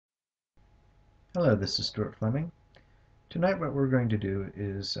Hello, this is Stuart Fleming. Tonight what we're going to do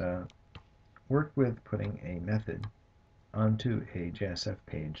is work with putting a method onto a JSF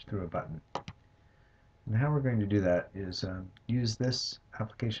page through a button. And how we're going to do that is use this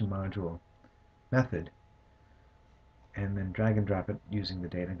application module method and then drag and drop it using the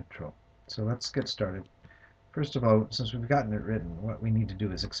data control. So let's get started. First of all, since we've gotten it written, what we need to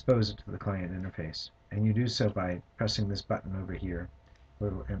do is expose it to the client interface. And you do so by pressing this button over here,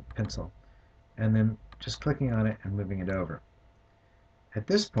 little pencil, and then just clicking on it and moving it over. At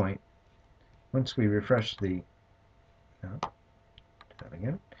this point, once we refresh the no, do that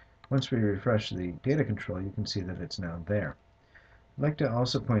again. Once we refresh the data control, you can see that it's now there. I'd like to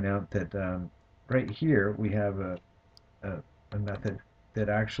also point out that right here we have a method that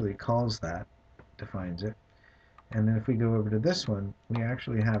actually calls that, defines it, and then if we go over to this one, we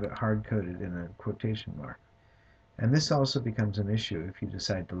actually have it hard-coded in a quotation mark. And this also becomes an issue if you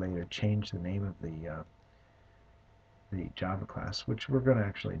decide to later change the name of the Java class, which we're going to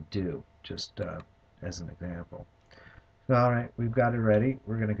actually do just as an example. So, all right, we've got it ready.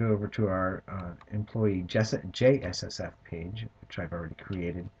 We're going to go over to our employee JSSF page, which I've already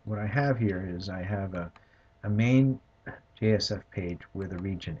created. What I have here is I have a main JSF page with a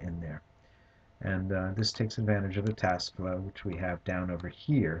region in there. And this takes advantage of the task flow, which we have down over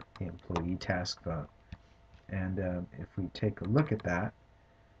here, the employee task flow. And if we take a look at that,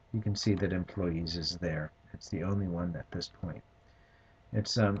 you can see that employees is there. It's the only one at this point.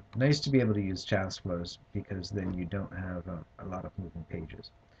 It's nice to be able to use task flows because then you don't have a lot of moving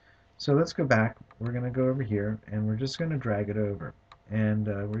pages. So let's go back. We're going to go over here and we're just going to drag it over. And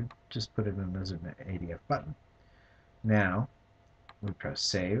we just put it in as an ADF button. Now we press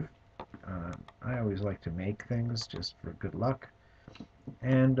save. I always like to make things just for good luck.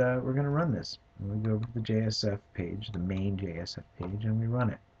 And we're going to run this. And we go over to the JSF page, the main JSF page, and we run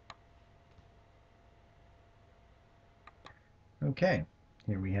it. Okay,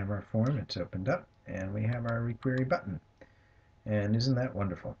 here we have our form. It's opened up, and we have our requery button. And isn't that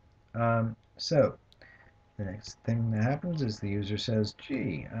wonderful? So the next thing that happens is the user says,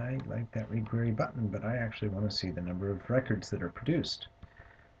 gee, I like that requery button, but I actually want to see the number of records that are produced.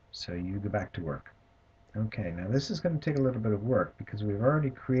 So you go back to work. Okay, now this is going to take a little bit of work because we've already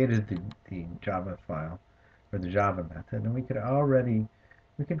created the Java file, or the Java method, and we could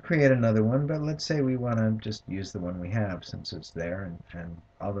create another one, but let's say we want to just use the one we have since it's there, and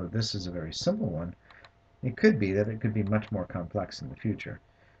although this is a very simple one, it could be that it could be much more complex in the future,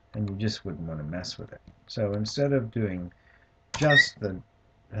 and you just wouldn't want to mess with it. So instead of doing just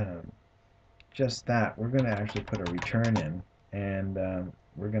just that, we're going to actually put a return in, and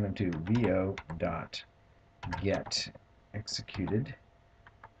we're going to do vo dot get executed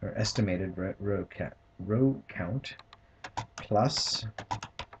or estimated row count plus,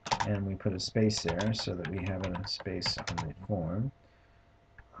 and we put a space there so that we have a space on the form.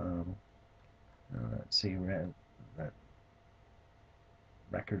 Let's see,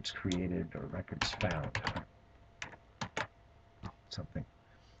 records created or records found, something.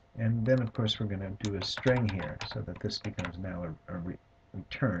 And then of course we're going to do a string here so that this becomes now a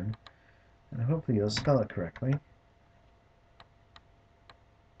return, and hopefully you'll spell it correctly.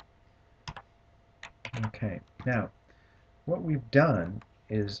 Okay, now what we've done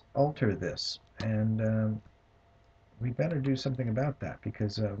is alter this, and we better do something about that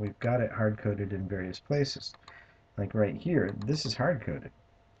because we've got it hard-coded in various places. Like right here, this is hard-coded.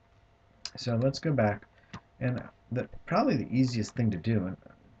 So let's go back, and probably the easiest thing to do, and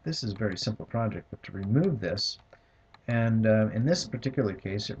this is a very simple project, but to remove this, and in this particular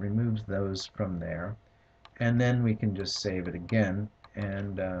case it removes those from there, and then we can just save it again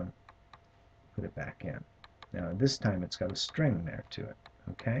and put it back in. Now this time it's got a string there to it.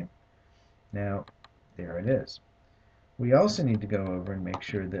 Okay, now there it is. We also need to go over and make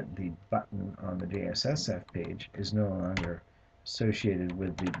sure that the button on the JSSF page is no longer associated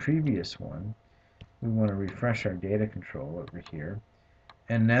with the previous one. We want to refresh our data control over here,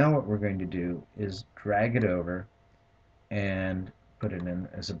 and now what we're going to do is drag it over and put it in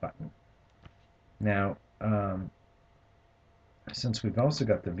as a button. Now since we've also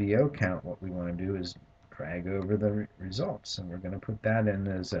got the VO count, what we want to do is drag over the results, and we're going to put that in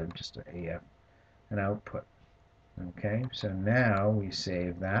as just an output. Okay, so now we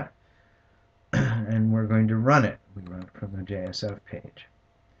save that, and we're going to run it. We run it from the JSF page.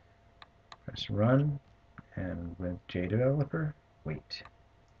 Press run, and with Jdeveloper, wait.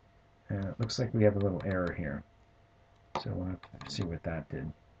 And it looks like we have a little error here. So we'll have to see what that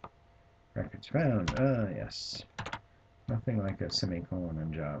did. Records found. Yes. Nothing like a semicolon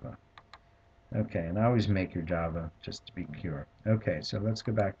in Java. Okay, and always make your Java just to be pure. Okay, so let's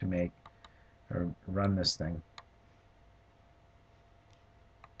go back to make or run this thing.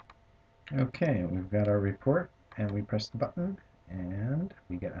 Okay, we've got our report, and we press the button, and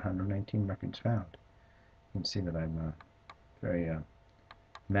we get 119 records found. You can see that I'm very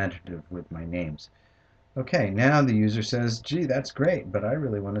imaginative with my names. Okay, now the user says, gee, that's great, but I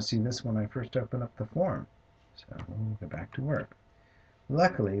really want to see this when I first open up the form. So we'll go back to work.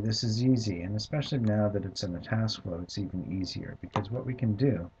 Luckily, this is easy, and especially now that it's in the task flow, it's even easier, because what we can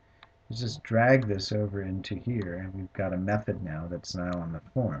do is just drag this over into here, and we've got a method now that's now on the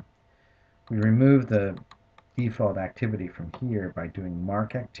form. We remove the default activity from here by doing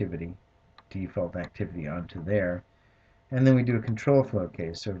mark activity, default activity onto there, and then we do a control flow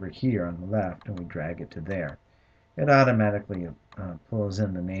case over here on the left, and we drag it to there. It automatically pulls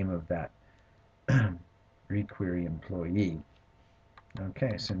in the name of that requery employee.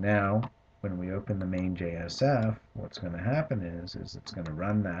 Okay, so now when we open the main JSF, what's going to happen is it's going to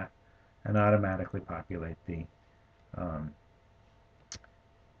run that and automatically populate the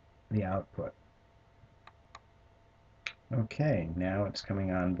output. Okay, now it's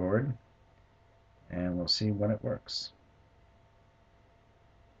coming on board, and we'll see when it works.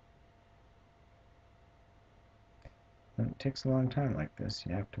 When it takes a long time like this,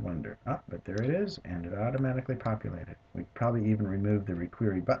 you have to wonder. Ah, but there it is, and it automatically populated. We could probably even remove the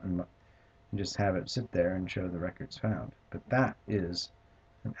requery button and just have it sit there and show the records found. But that is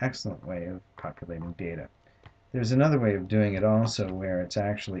an excellent way of populating data. There's another way of doing it also where it's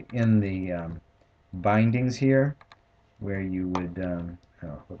actually in the bindings here, where you would,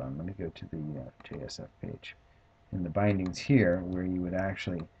 oh, hold on, let me go to the JSF page. In the bindings here, where you would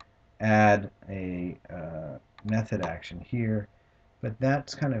actually add a method action here, but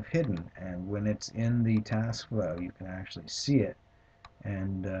that's kind of hidden, and when it's in the task flow, you can actually see it,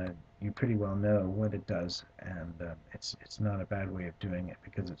 and you pretty well know what it does, and it's not a bad way of doing it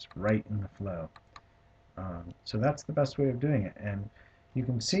because it's right in the flow. So that's the best way of doing it, and you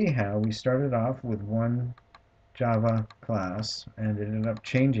can see how we started off with one Java class and ended up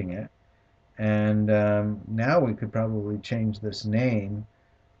changing it, and now we could probably change this name.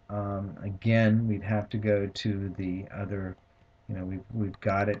 Again, we'd have to go to the other, we've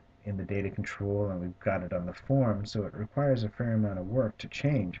got it in the data control and we've got it on the form, so it requires a fair amount of work to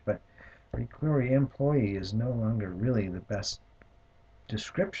change, but requery employee is no longer really the best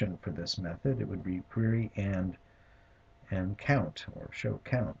description for this method. It would be query and count, or show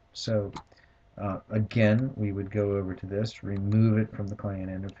count. So again, we would go over to this, remove it from the client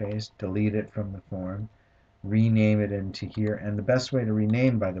interface, delete it from the form, rename it into here, and the best way to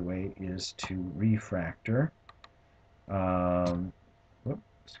rename, by the way, is to refactor.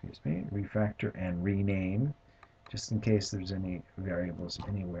 Excuse me, refactor and rename, just in case there's any variables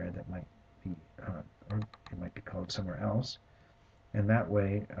anywhere that might be, or it might be called somewhere else. And that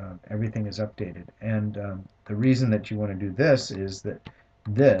way, everything is updated. And the reason that you want to do this is that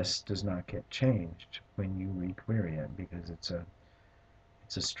this does not get changed when you requery it, because it's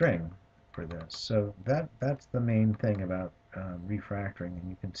a string for this. So that's the main thing about refactoring, and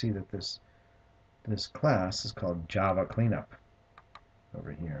you can see that this class is called Java Cleanup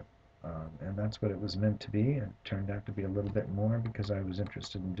over here. And that's what it was meant to be, and it turned out to be a little bit more because I was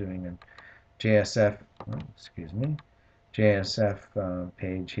interested in doing a JSF, excuse me, JSF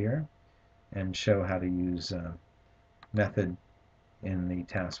page here and show how to use method in the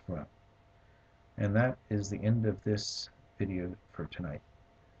task flow. And that is the end of this video for tonight.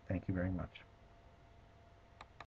 Thank you very much.